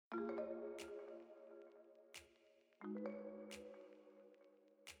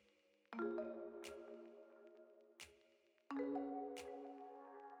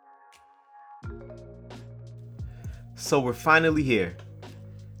So we're finally here.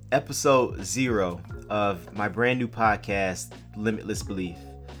 Episode 0 of my brand new podcast, Limitless Belief.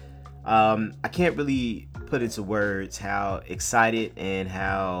 I can't really put into words how excited and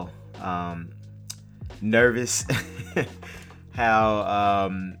how nervous, how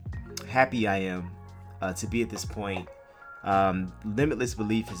happy I am to be at this point. Limitless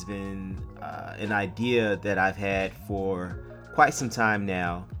Belief has been an idea that I've had for quite some time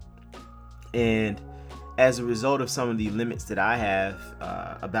now. And as a result of some of the limits that I have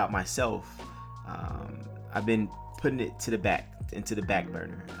about myself, I've been putting it into the back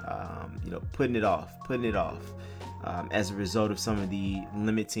burner, putting it off, as a result of some of the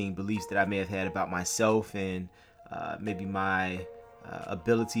limiting beliefs that I may have had about myself and maybe my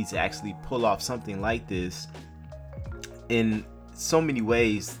ability to actually pull off something like this. In so many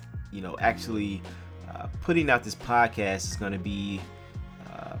ways, actually putting out this podcast is going to be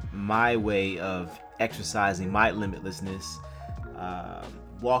my way of exercising my limitlessness,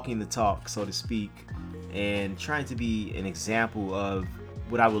 walking the talk, so to speak, and trying to be an example of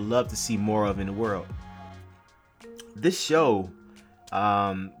what I would love to see more of in the world. This show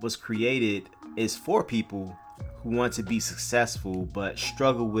was created is for people who want to be successful but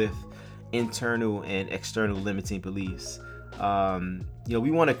struggle with internal and external limiting beliefs.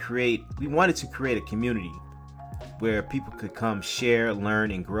 We wanted to create a community where people could come share, learn,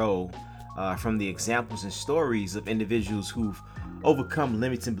 and grow from the examples and stories of individuals who've overcome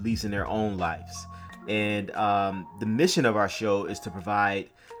limiting beliefs in their own lives. And the mission of our show is to provide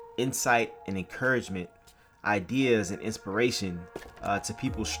insight and encouragement, ideas and inspiration to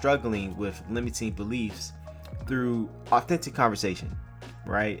people struggling with limiting beliefs through authentic conversation,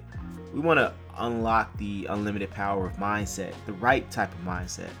 right? We want to unlock the unlimited power of mindset, the right type of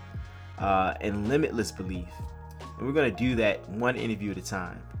mindset, and limitless belief. And we're going to do that one interview at a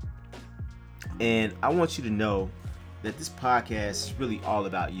time. And I want you to know that this podcast is really all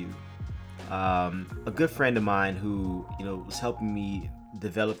about you. A good friend of mine who, was helping me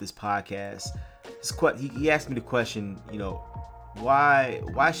develop this podcast, he asked me the question,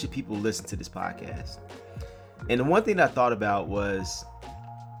 why should people listen to this podcast? And the one thing that I thought about was,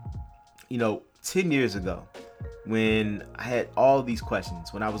 10 years ago, when I had all these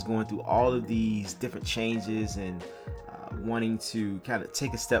questions, when I was going through all of these different changes and wanting to kind of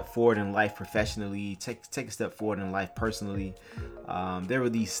take a step forward in life professionally, take a step forward in life personally, there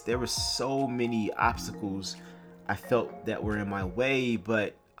were so many obstacles I felt that were in my way,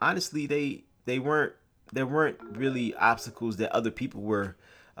 but honestly, they weren't really obstacles that other people were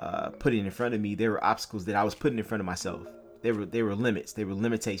putting in front of me. They were obstacles that I was putting in front of myself. They were limits. They were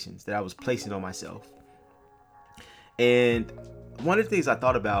limitations that I was placing on myself. And one of the things I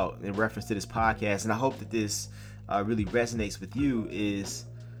thought about in reference to this podcast, and I hope that this really resonates with you, is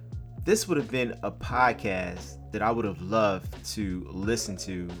this would have been a podcast that I would have loved to listen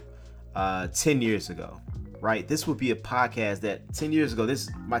to 10 years ago, right? This would be a podcast that 10 years ago,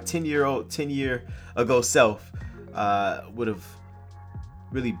 my 10 year ago self would have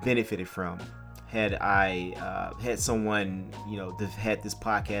really benefited from. Had I had someone, had this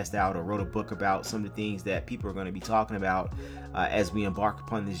podcast out or wrote a book about some of the things that people are going to be talking about as we embark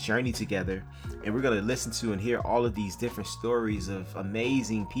upon this journey together. And we're going to listen to and hear all of these different stories of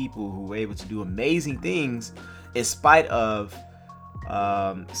amazing people who were able to do amazing things in spite of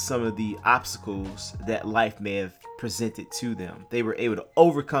some of the obstacles that life may have presented to them. They were able to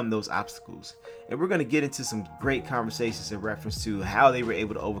overcome those obstacles. And we're going to get into some great conversations in reference to how they were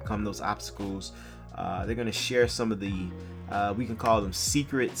able to overcome those obstacles. They're going to share some of the, we can call them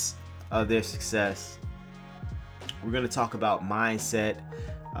secrets of their success. We're going to talk about mindset.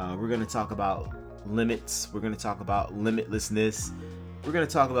 We're going to talk about limits. We're going to talk about limitlessness. We're going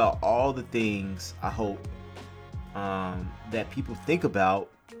to talk about all the things, I hope, that people think about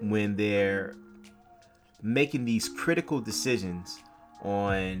when they're making these critical decisions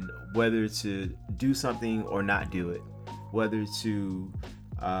on whether to do something or not do it, whether to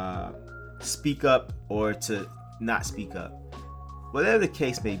speak up or to not speak up. Whatever the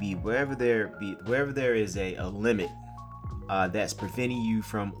case may be, wherever there is a limit that's preventing you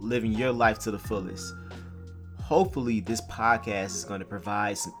from living your life to the fullest, hopefully this podcast is going to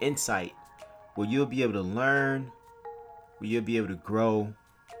provide some insight where you'll be able to learn, where you'll be able to grow,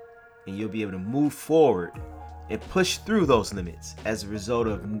 and you'll be able to move forward and push through those limits as a result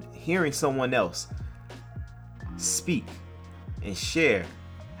of hearing someone else speak and share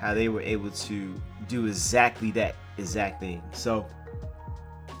how they were able to do exactly that exact thing. So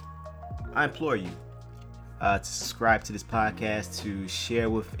I implore you to subscribe to this podcast, to share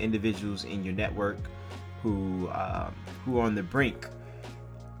with individuals in your network who are on the brink,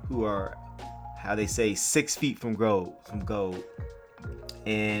 who are how they say 6 feet from gold.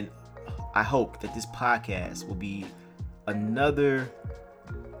 And I hope that this podcast will be another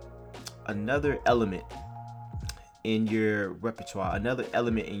element in your repertoire, another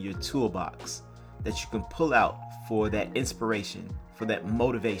element in your toolbox that you can pull out for that inspiration, for that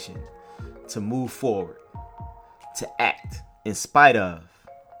motivation to move forward, to act in spite of,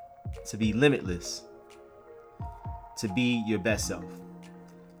 to be limitless, to be your best self.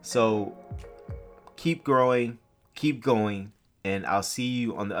 So keep growing, keep going, and I'll see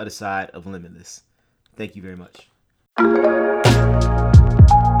you on the other side of Limitless. Thank you very much.